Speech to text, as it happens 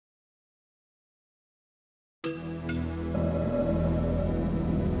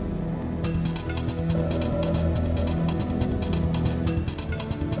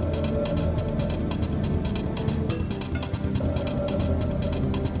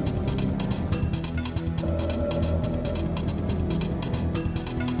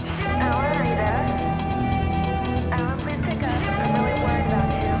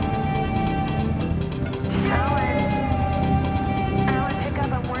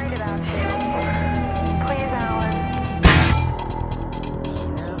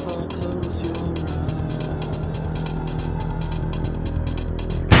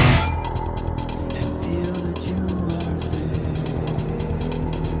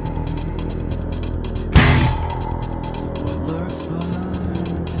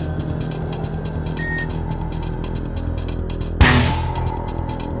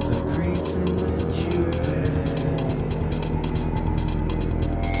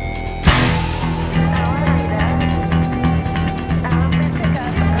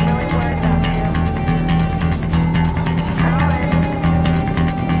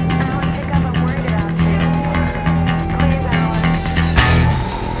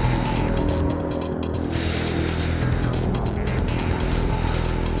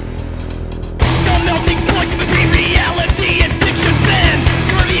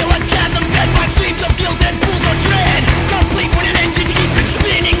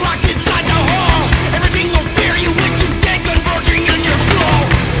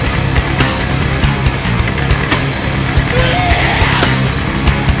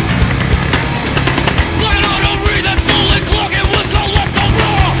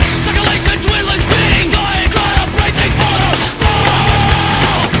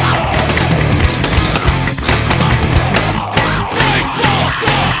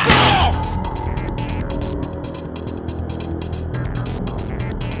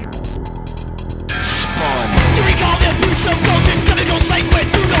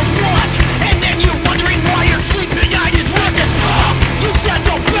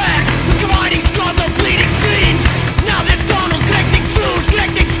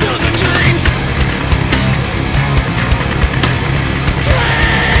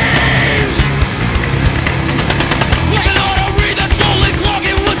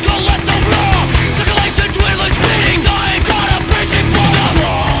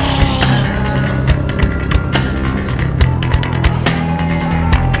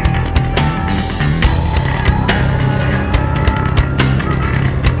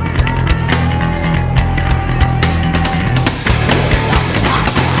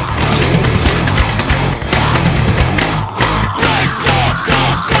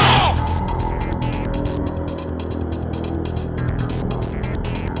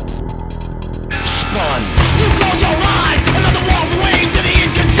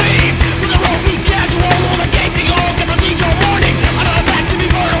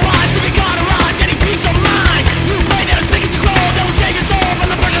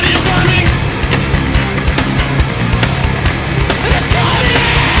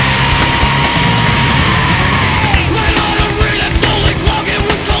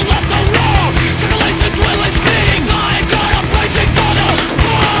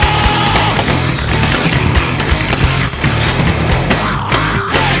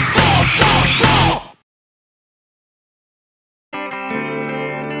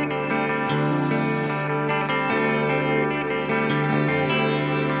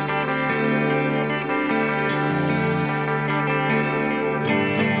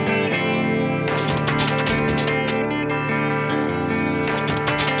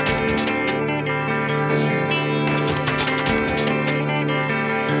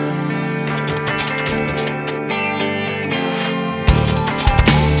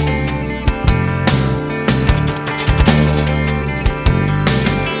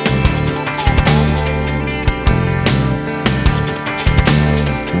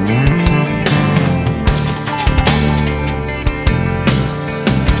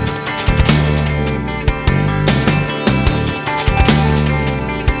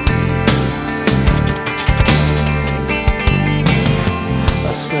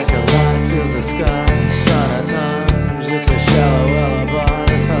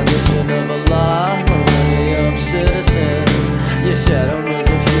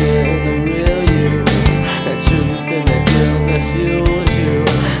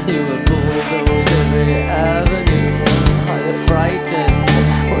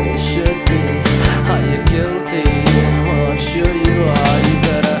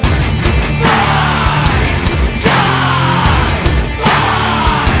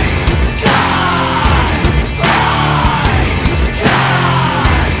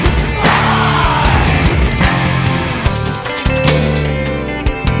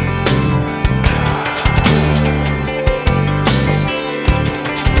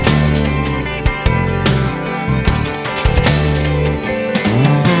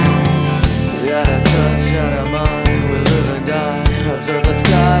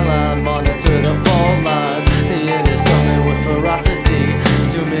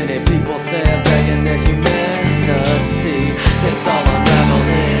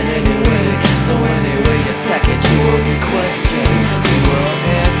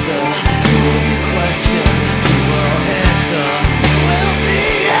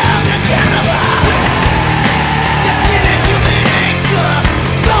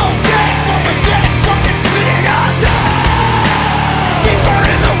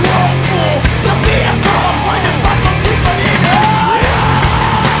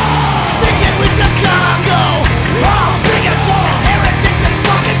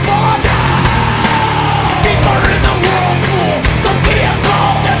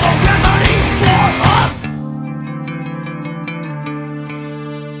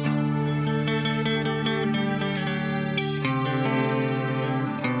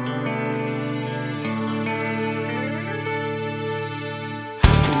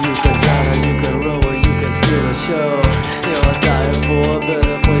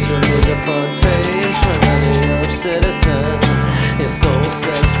front page, remedy of citizen. Your soul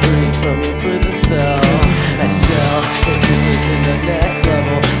set free from your prison cell. I shall existence in the next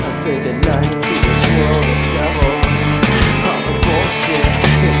level. I say goodnight to this world of devils. All the bullshit,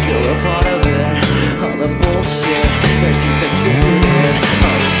 you're still a part of it. All the bullshit that you contributed.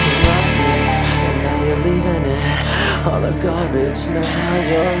 All this corruptness, and now you're leaving it. All the garbage, now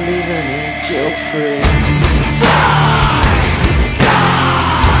you're leaving it guilt-free.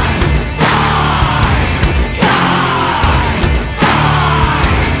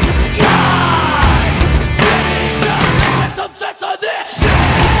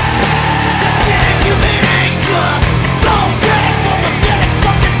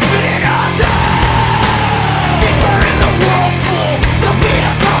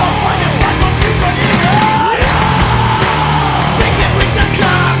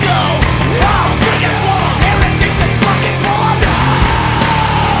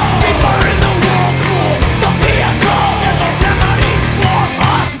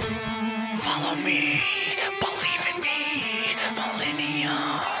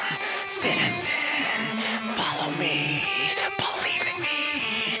 Citizen, follow me, believe in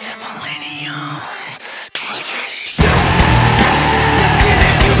me, millennium, tragedy. Let's get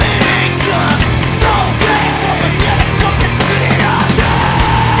a human income, so great for us getting fucking pretty on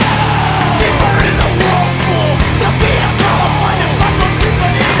deeper in the whirlpool, the vehicle of mind is like we're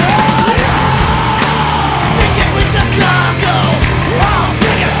creeping in sinking with the cargo, I'm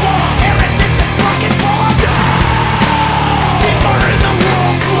digging for everything's a fucking full of deeper in the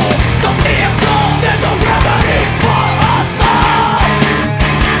whirlpool. The vehicle, there's a remedy for us all.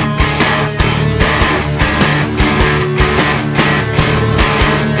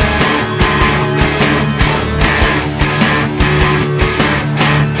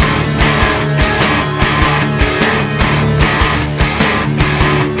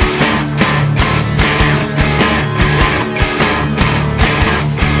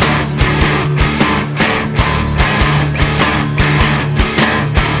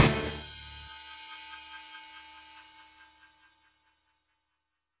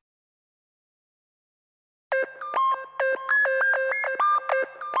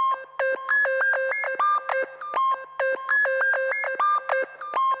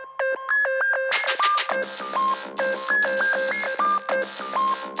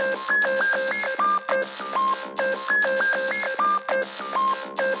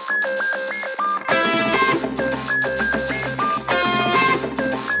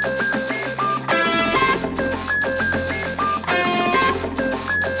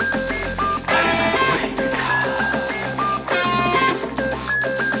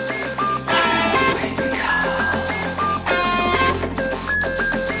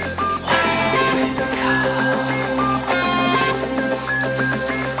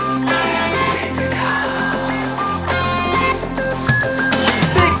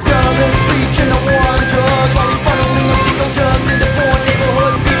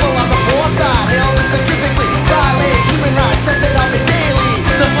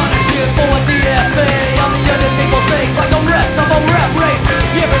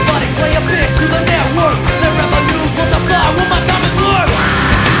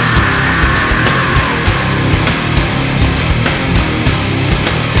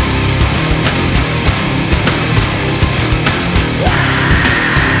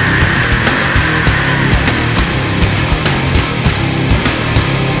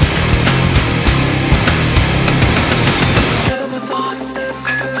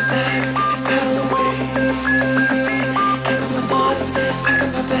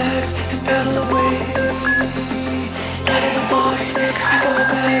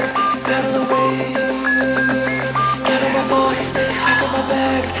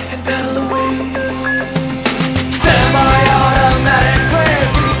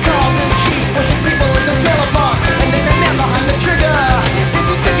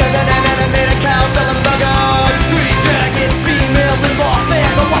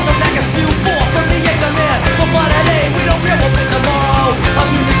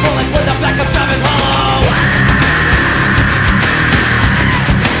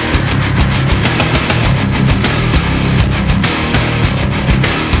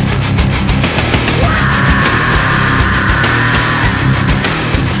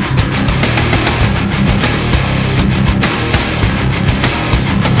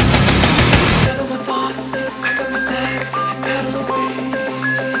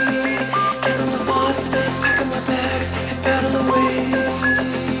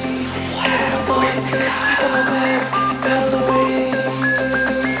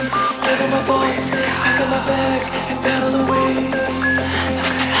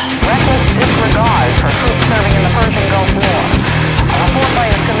 Pack my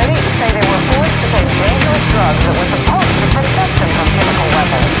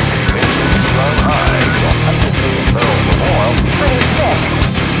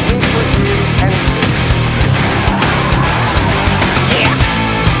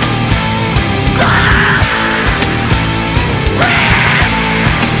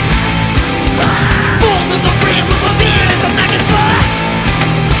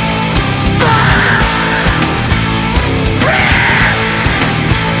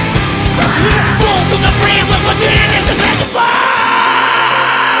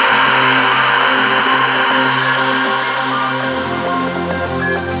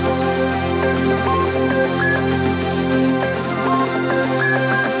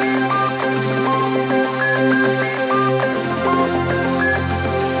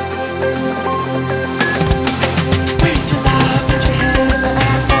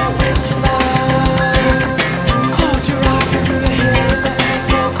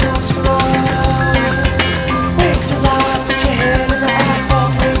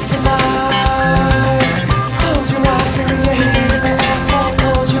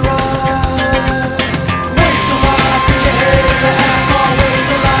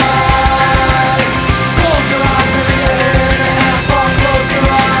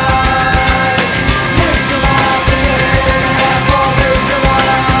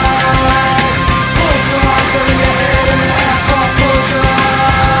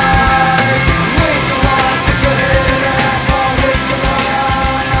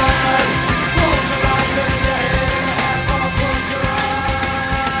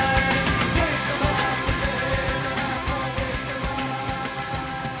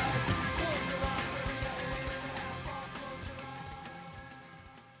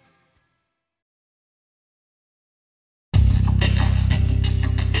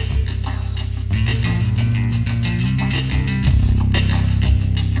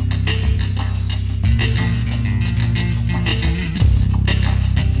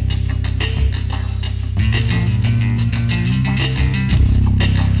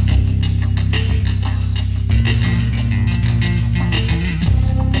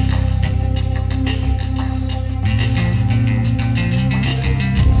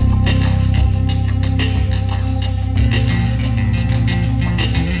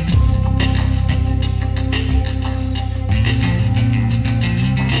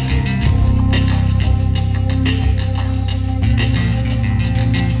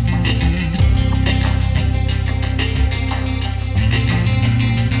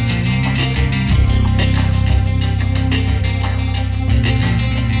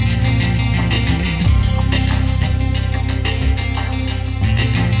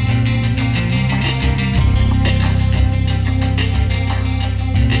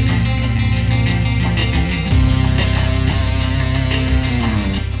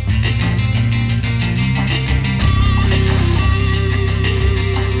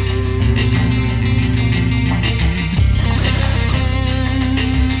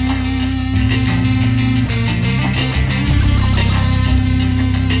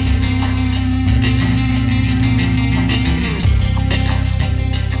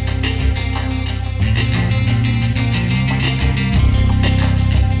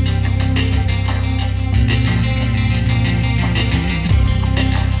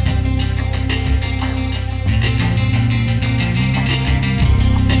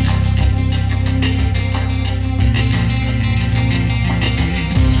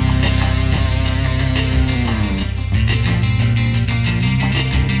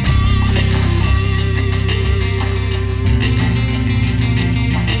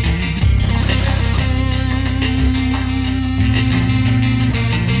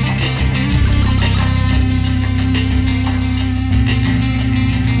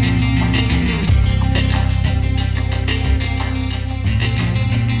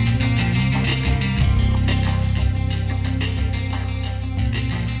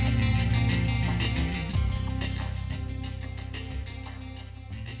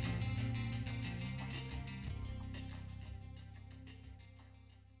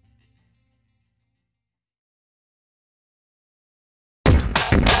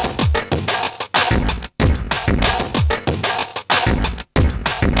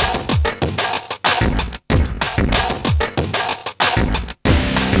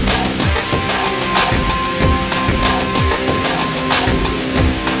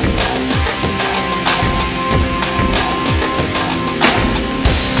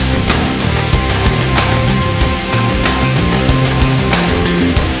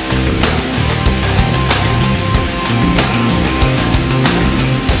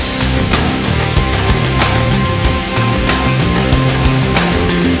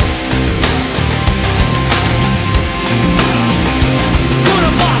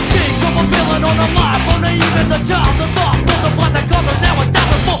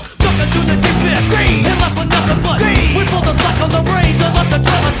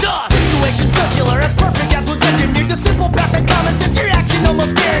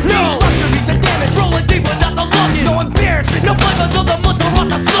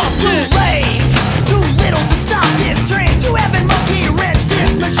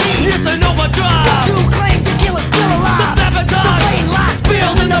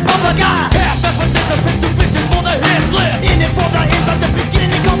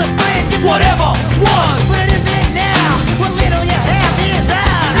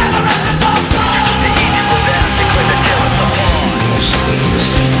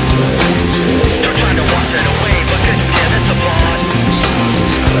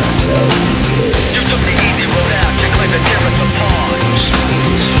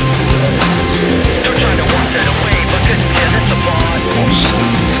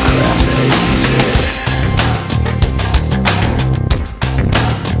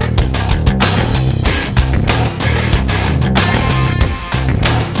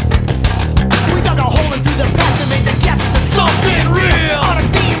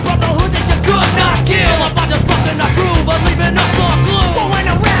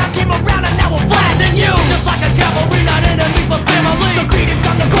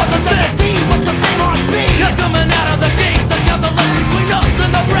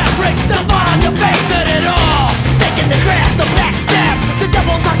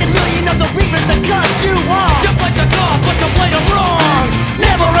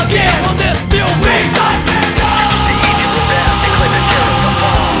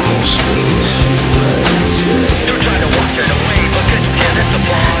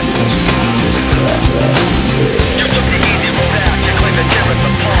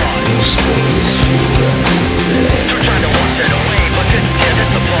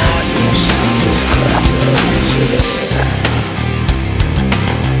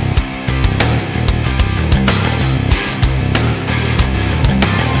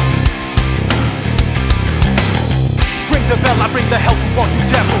hell, I bring the hell to all you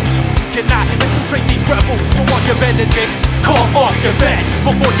devils. You cannot infiltrate these rebels. So all your Benedicts, call off your bets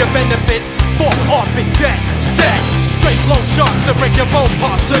before your benefits fall off in debt. Set straight loan sharks to break your bone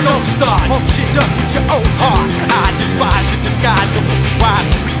parts. So don't start pump shit up with your own heart. I despise your disguise, so be wise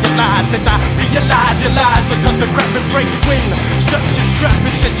to realize that I realize your lies. So cut the crap and break wind. Shut your trap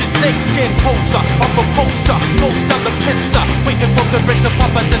and shut your snakeskin poser off a poster. Most of the pisser, waiting for the red to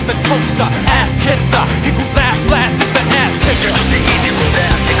pop than the toaster. Ass kisser, he who laughs last is the ass kicker. The easy road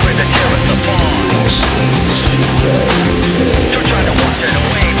out to clear the terrorist apart. You're trying to wash it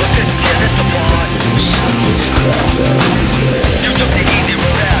away, but this tears it apart. You took the easy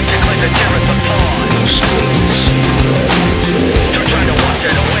road out to clear the terrorist apart. You're trying to wash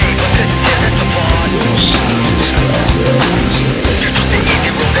it away, but this tears it apart. You took the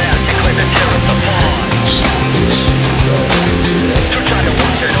easy road out to clear the terrorist apart. You're trying to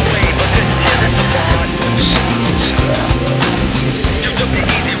wash it away, but this tears it apart. You took the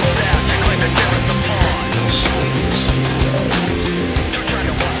easy road out to clear the terrorist apart. You're trying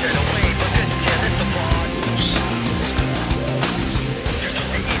to wash it away, but this tears it apart. You took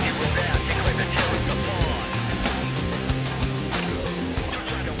the easy road out to clear the terrorist apart. You're trying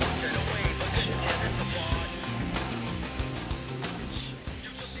to wash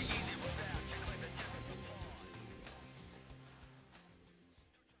it away,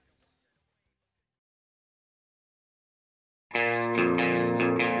 but this tears it apart. You took the easy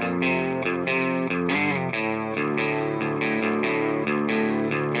road out to clear the terrorist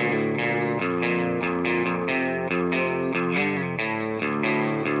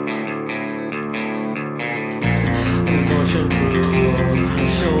Emotion proof,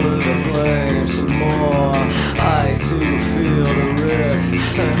 shoulder to blame some more. I too feel the rift,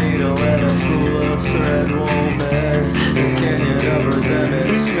 a needle and a spool of thread won't mend. This canyon of resentment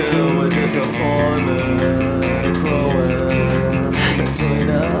is filled with disappointment, growing between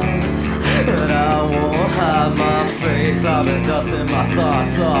us. And I won't hide my face. I've been dusting my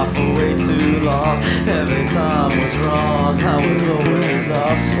thoughts off for way too long. Every time was wrong, I was always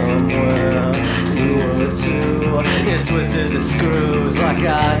off somewhere. You were too. You twisted the screws like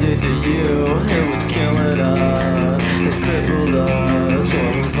I did to you. It was killing us, it crippled us.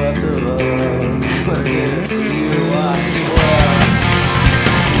 What was left of us, but I did it for you, I swear.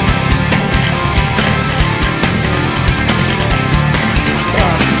 I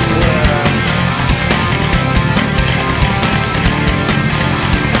swear.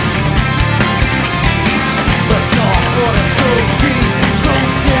 The dark water so deep, so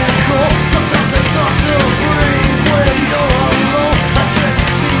damn cold. Sometimes it's hard to breathe when you're alone. I drank the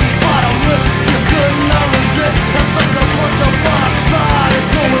sea bottomless, you could not resist. And such a bunch of blind side,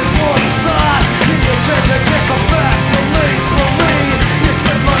 it's always one side. In your treasure, take the facts, believe. You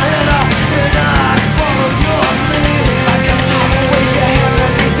twist my head out and I follow your lead. I can tell the way you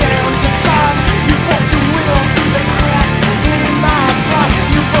handed me down to size. You forced to wheel through the cracks in my flight.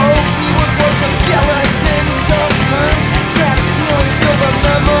 You broke me with words of skeletons, tough turns, scraps feeling, still the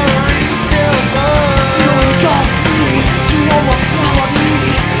memory still burns. You engulfed me, you almost swallowed me.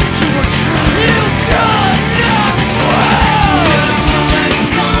 You were true, you could not swim.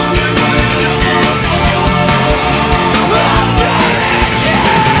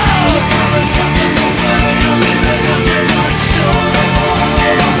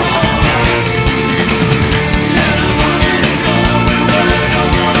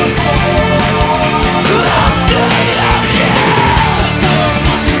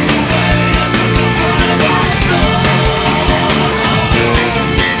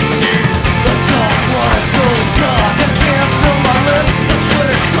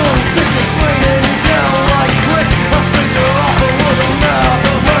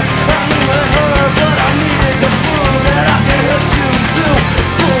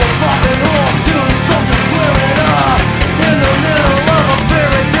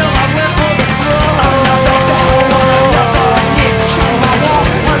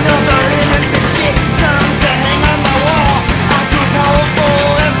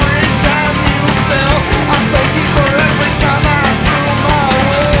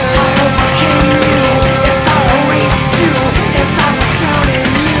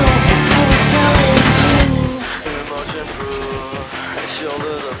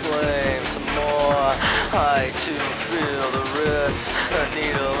 I too feel the rift, a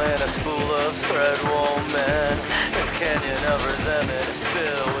needle and a spool of thread won't mend. This canyon of resentment is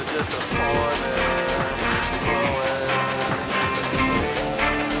filled with disappointment,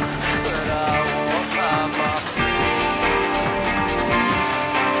 but I won't hide my feelings.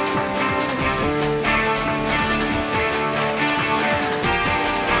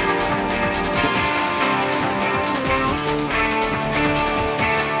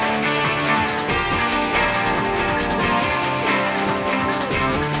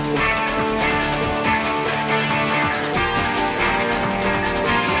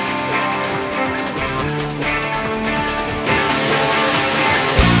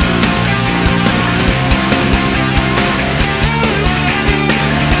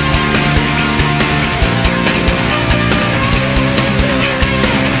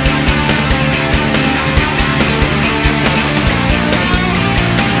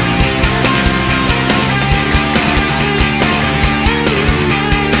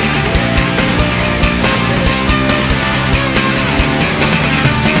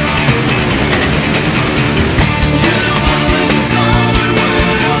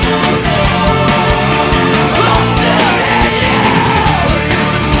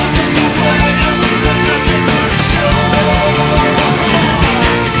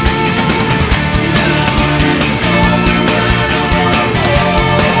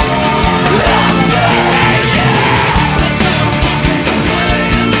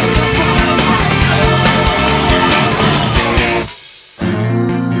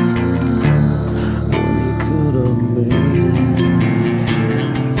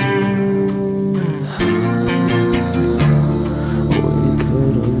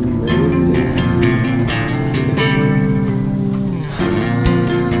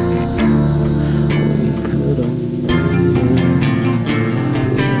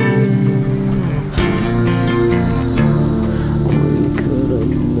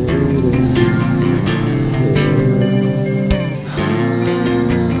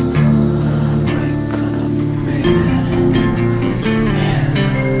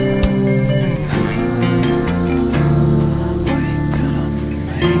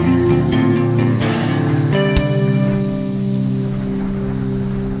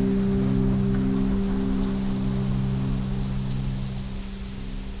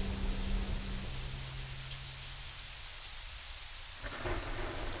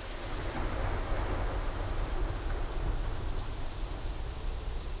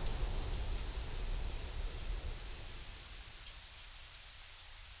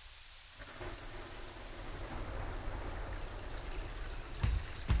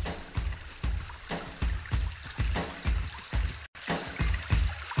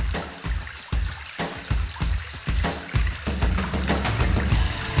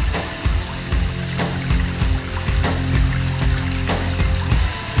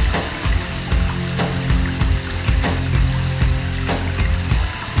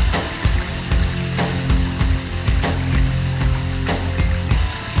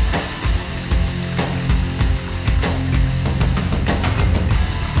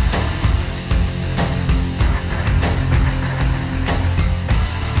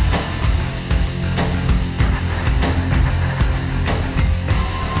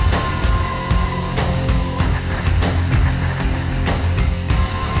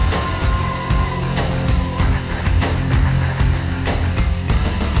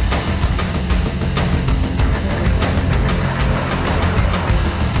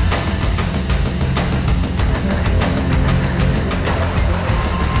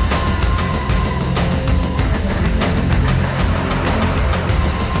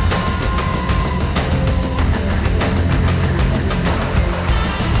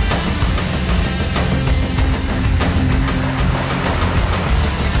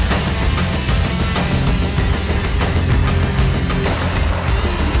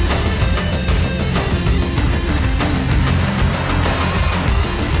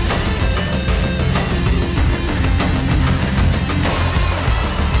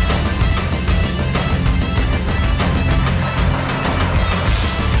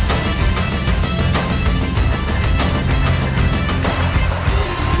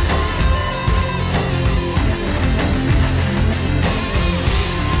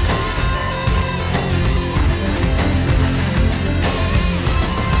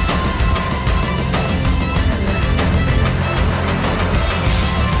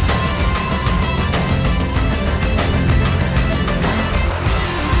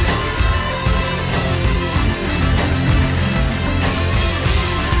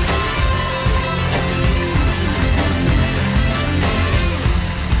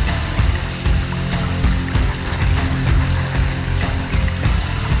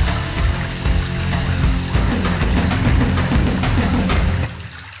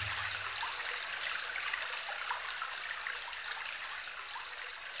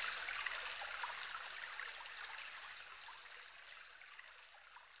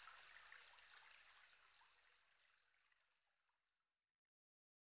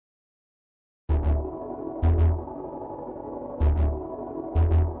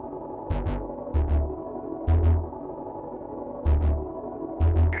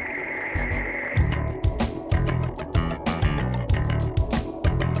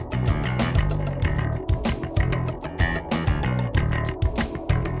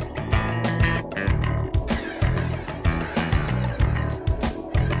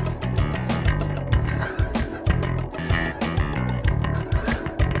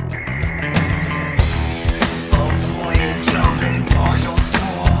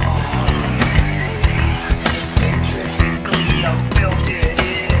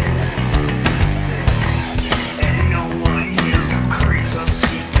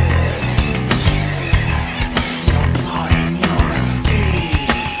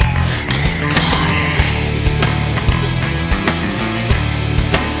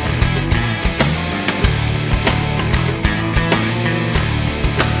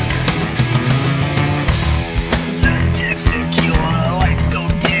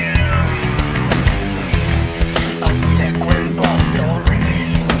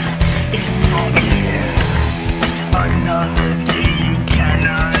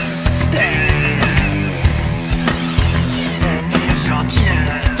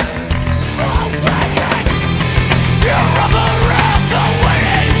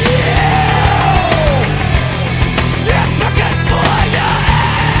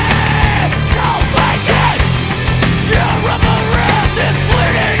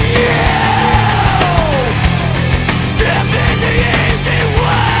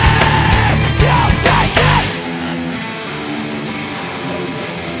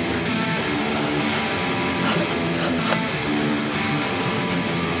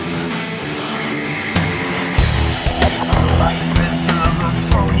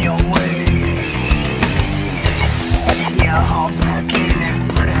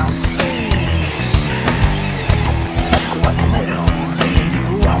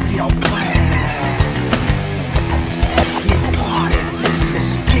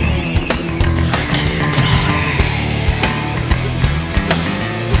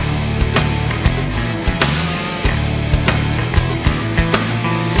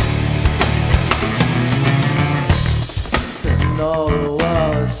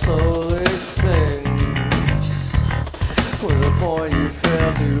 you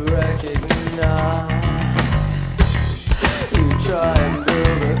fail to recognize. You try and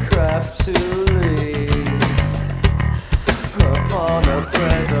build a craft to lead upon a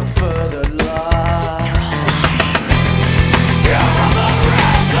thread of further life. You're on the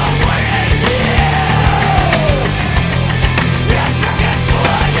rest of waiting you. If you can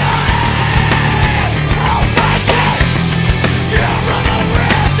pull your head, I'll take it. You're on the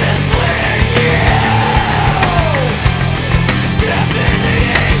rest and bleeding you. Give me the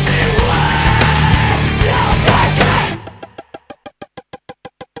easy way, I'll take it.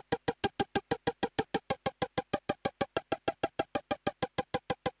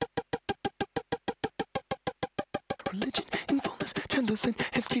 Religion in fullness, translucent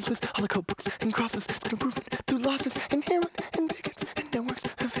as cheese whiz, all the code books and crosses, still proven through losses, inherent in bigots and networks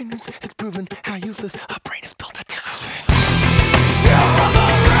of ignorance. It's proven how useless our brain is built to do. You're on the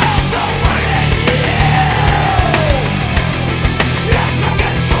rest of waiting you. If you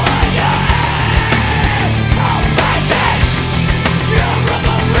can pull your head, I'll take it. You're on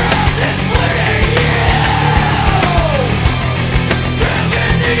the rest and bleeding you. Give me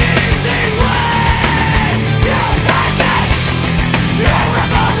the easy way. You'll take it. You're on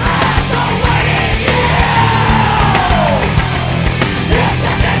the rest of waiting you. If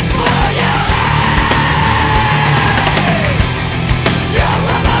you can pull your head, you're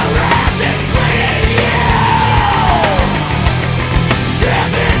on the rest and bleeding you. Give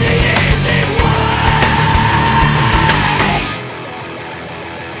me the easy way.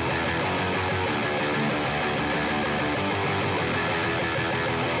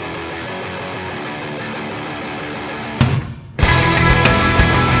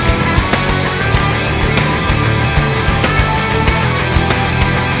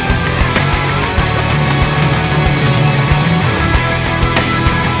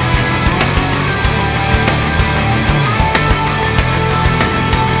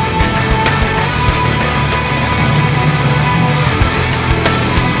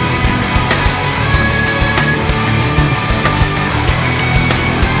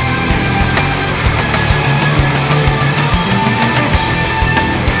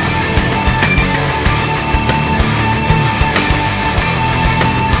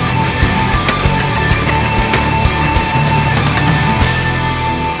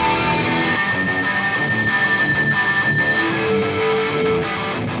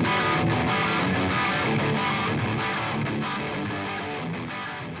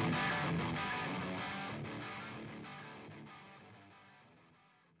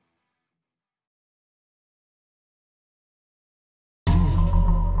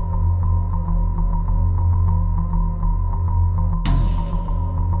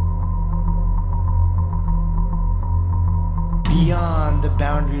 Beyond the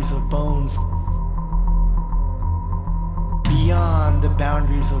boundaries of bones. Beyond the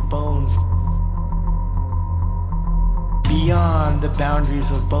boundaries of bones. Beyond the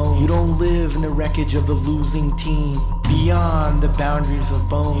boundaries of bones. You don't live in the wreckage of the losing team. Beyond the boundaries of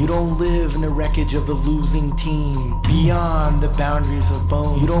bones. You don't live in the wreckage of the losing team. Beyond the boundaries of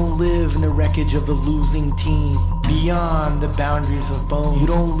bones. You don't live in the wreckage of the losing team. Beyond the boundaries of bones. You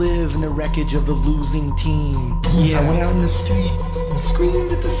don't live in the wreckage of the losing team. Yeah, I went out in the street and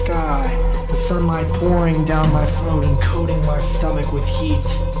screamed at the sky. The sunlight pouring down my throat and coating my stomach with heat.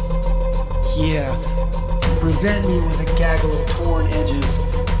 Yeah. Present me with a gaggle of torn edges,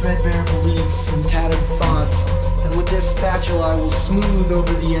 threadbare beliefs and tattered thoughts, and with this spatula I will smooth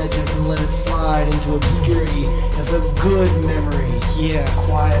over the edges and let it slide into obscurity as a good memory, yeah,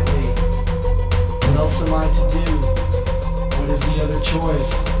 quietly. What else am I to do? What is the other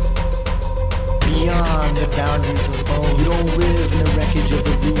choice? Beyond the boundaries of bones. You don't live in the wreckage of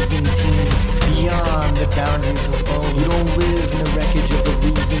the losing team. Beyond the boundaries of bones. You don't live in the wreckage of the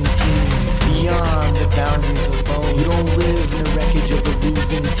losing team. Beyond the boundaries of bones. You don't live in the wreckage of the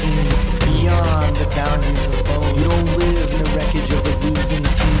losing team. Beyond the boundaries of bones. You don't live in the wreckage of the losing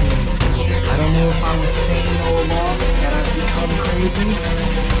team. I don't know if I was sane all along and I've become crazy,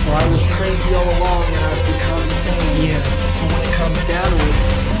 or I was crazy all along and I've become sane. Yeah, but when it comes down to it,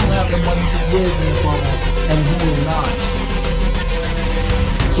 who will have the money to live in the bubble and who will not?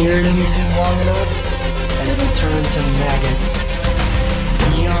 Stare at anything long enough and it'll turn to maggots.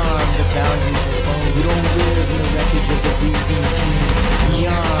 Beyond the boundaries of bones. You don't live in the wreckage of the losing team.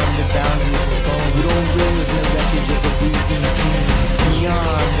 Beyond the boundaries of bones. You don't live in the wreckage of the losing team.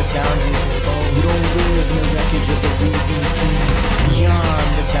 Beyond the boundaries of bones. You don't live in the wreckage of the losing team. Beyond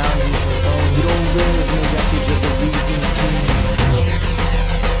the boundaries of bones. You don't live in the wreckage of the losing team.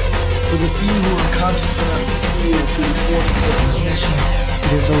 For the few who are conscious enough to feel through the forces of submission,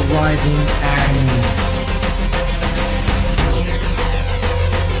 it is a writhing agony.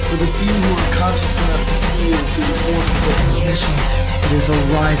 the few who are conscious enough to feel through the forces of submission, it is a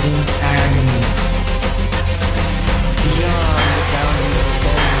writhing agony. Beyond the boundaries of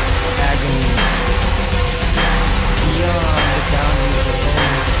bones, agony. Beyond the boundaries of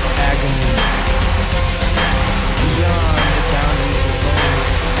bones, agony. Beyond the boundaries of bones,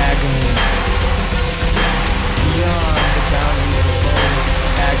 agony. Beyond the boundaries of bones,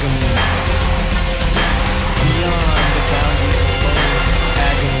 agony. Beyond the boundaries of bones,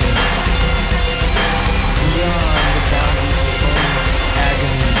 agony. Beyond the boundaries of bones,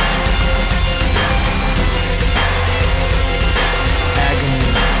 agony. Agony.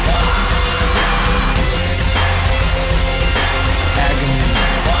 Agony.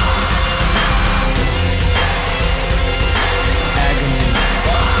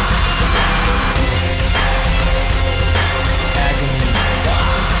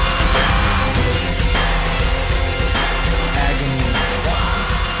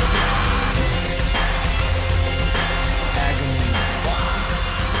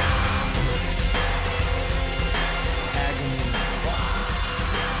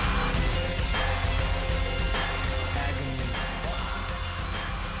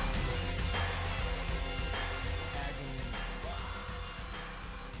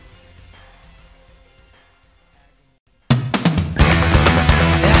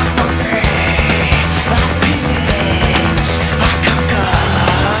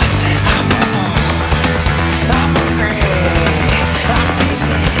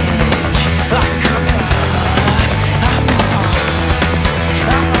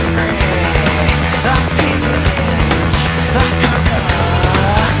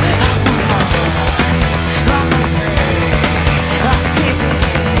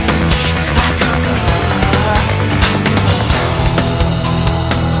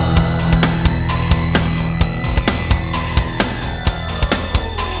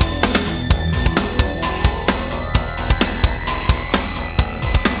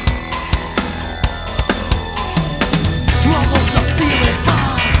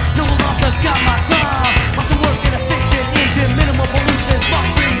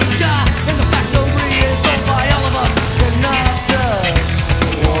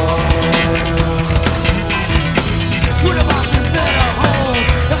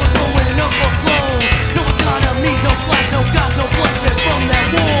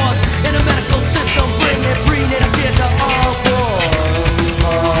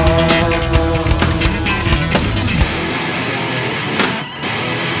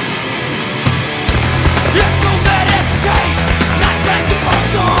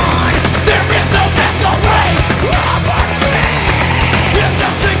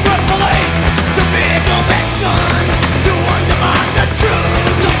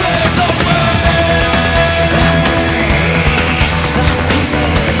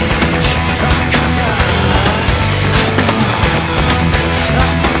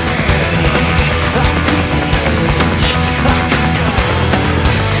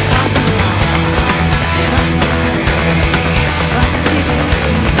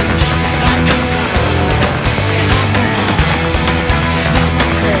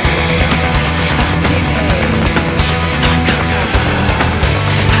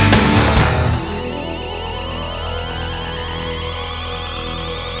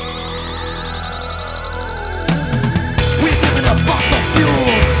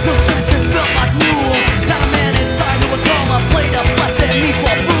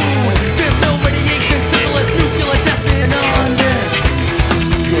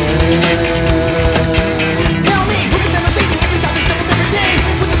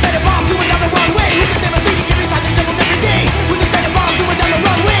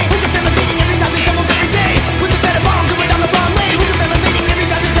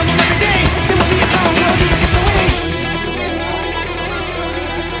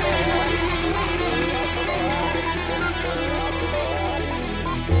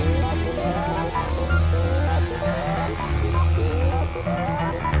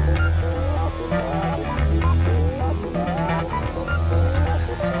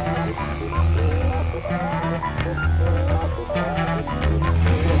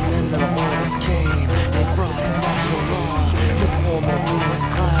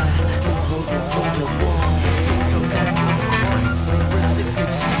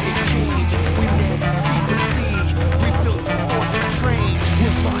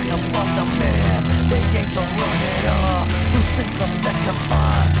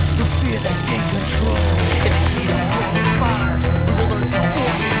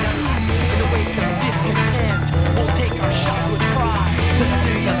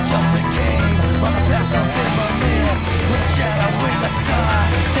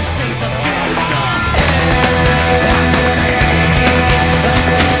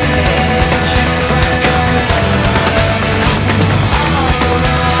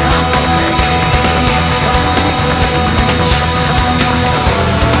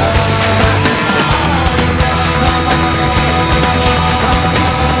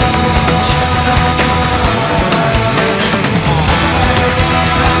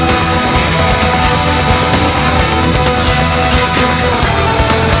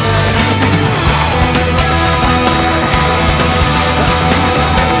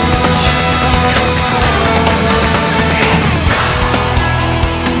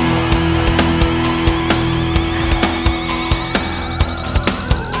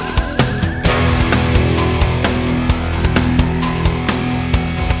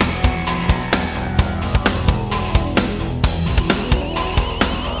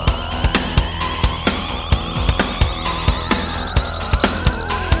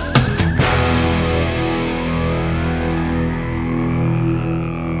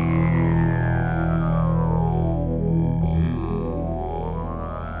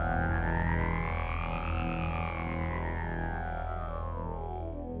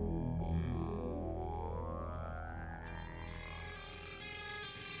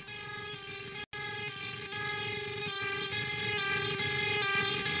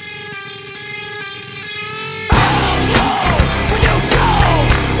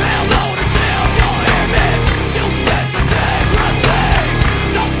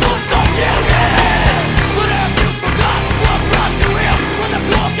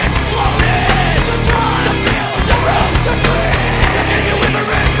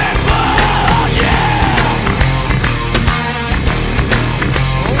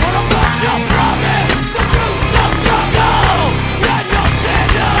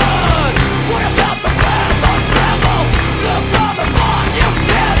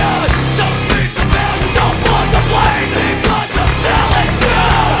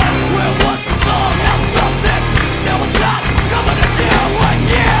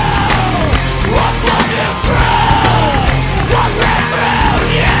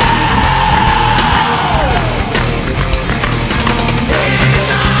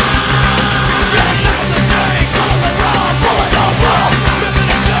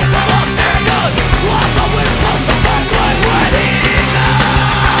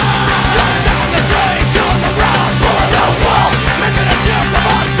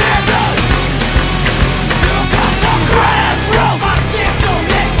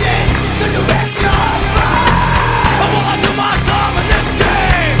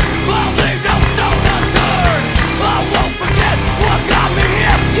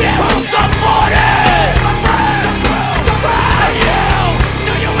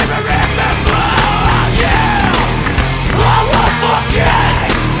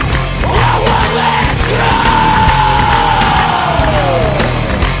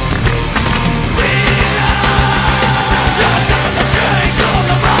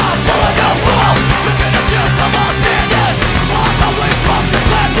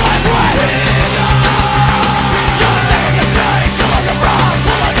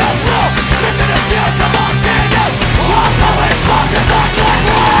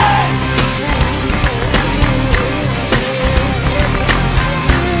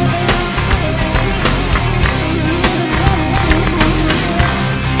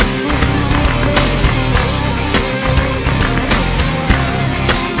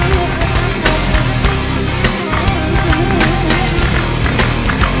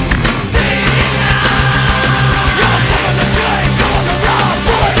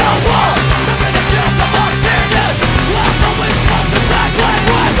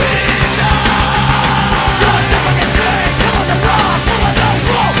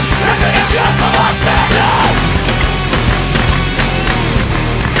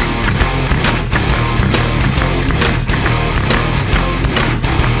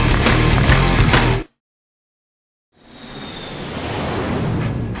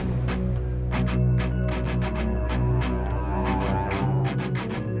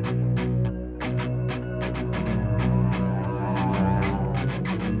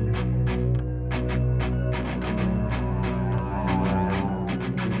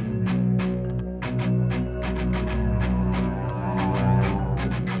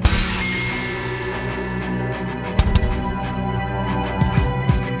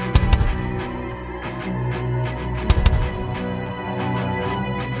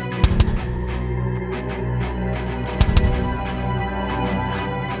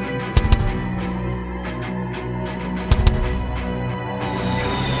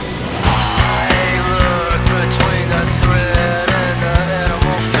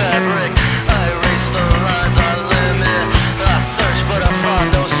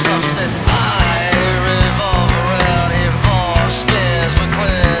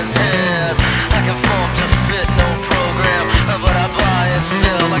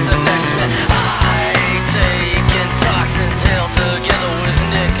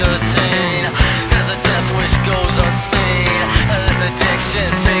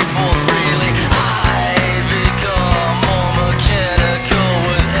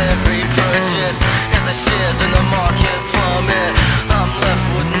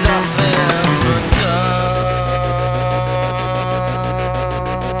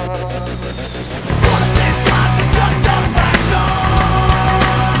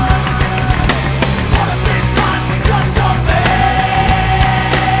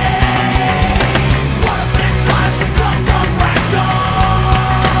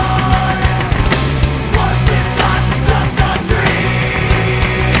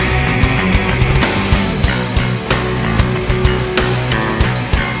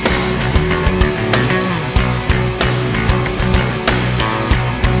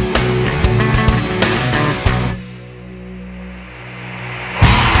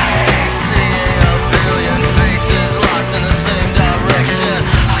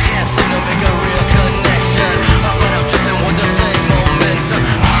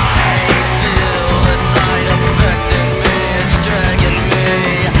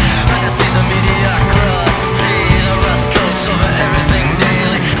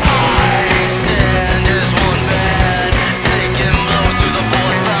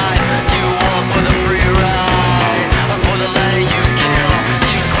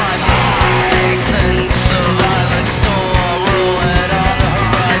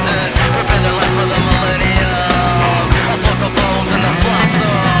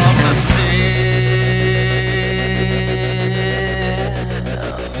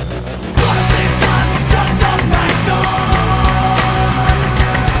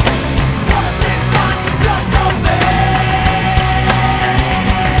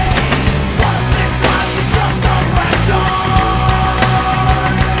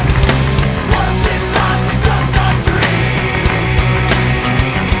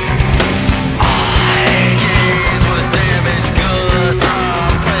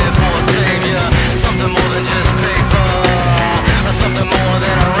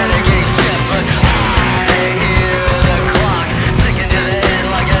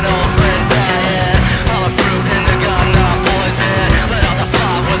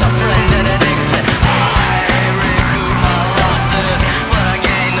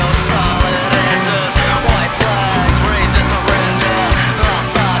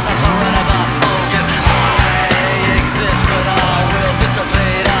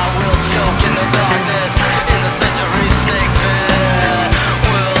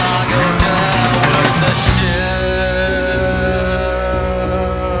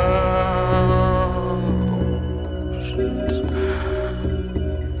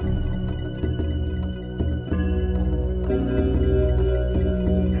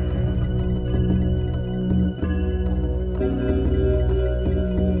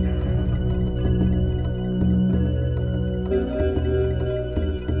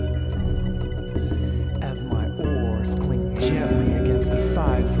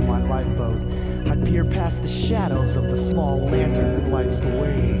 my lifeboat, I'd peer past the shadows of the small lantern that lights the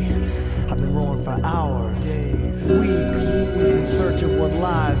way. I've been rowing for hours, days, weeks, in search of what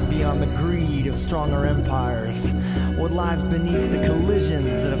lies beyond the greed of stronger empires, what lies beneath the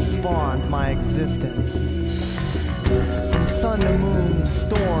collisions that have spawned my existence. From sun to moon,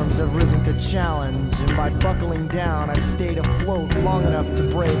 storms have risen to challenge, and by buckling down, I've stayed afloat long enough to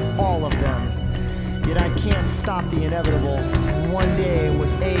brave all of them. Yet I can't stop the inevitable, and one day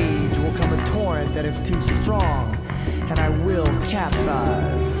with age will come a torrent that is too strong, and I will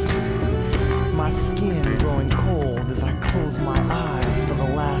capsize. My skin growing cold as I close my eyes for the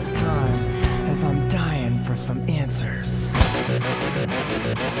last time, as I'm dying for some answers.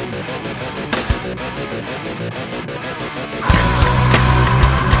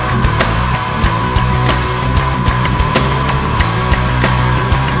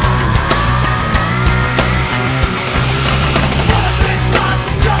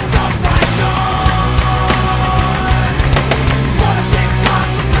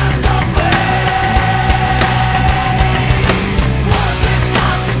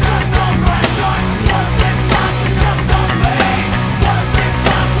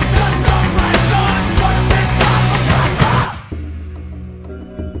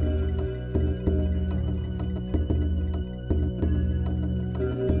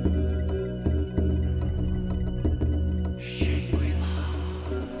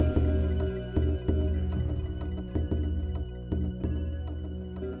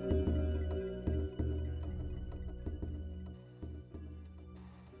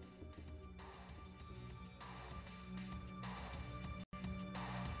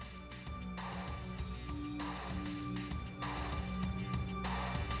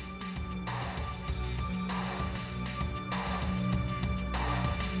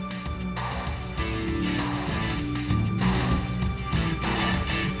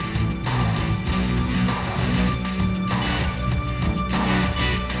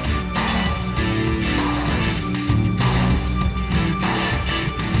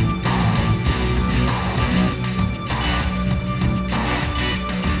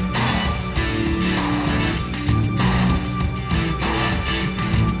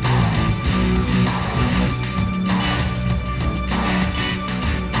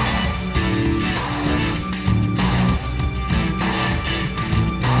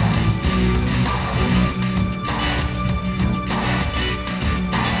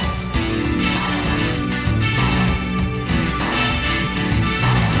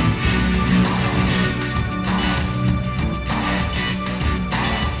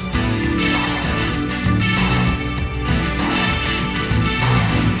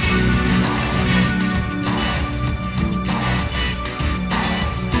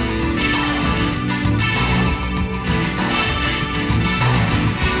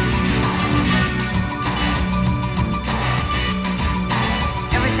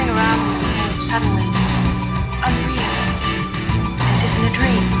 Suddenly, unreal, as if in a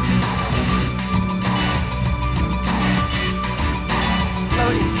dream.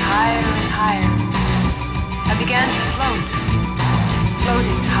 Floating higher and higher, I began to float.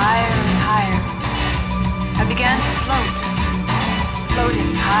 Floating higher and higher, I began to float.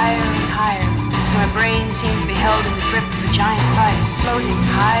 Floating higher and higher, my brain seemed to be held in the grip of a giant vice. Floating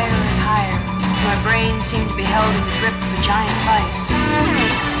higher and higher, my brain seemed to be held in the grip of a giant vice.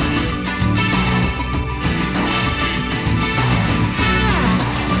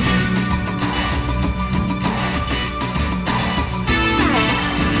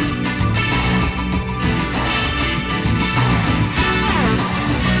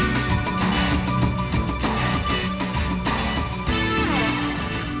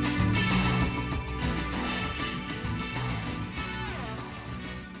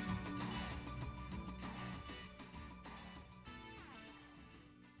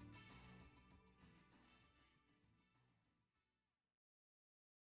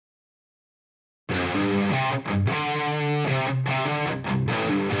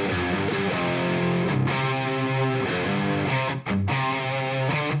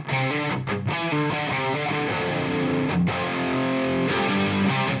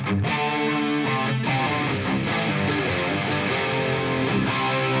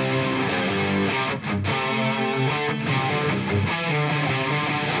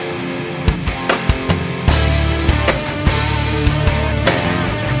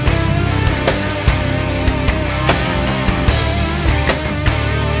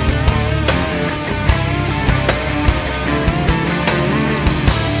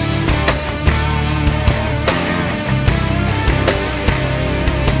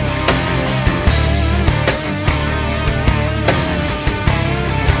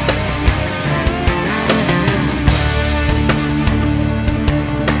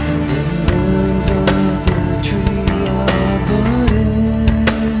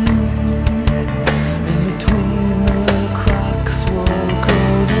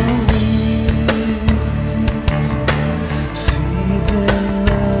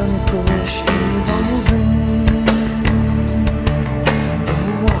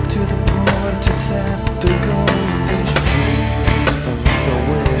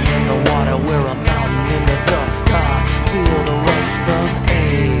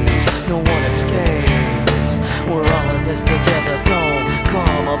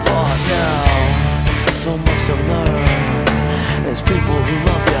 who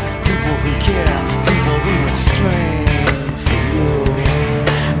love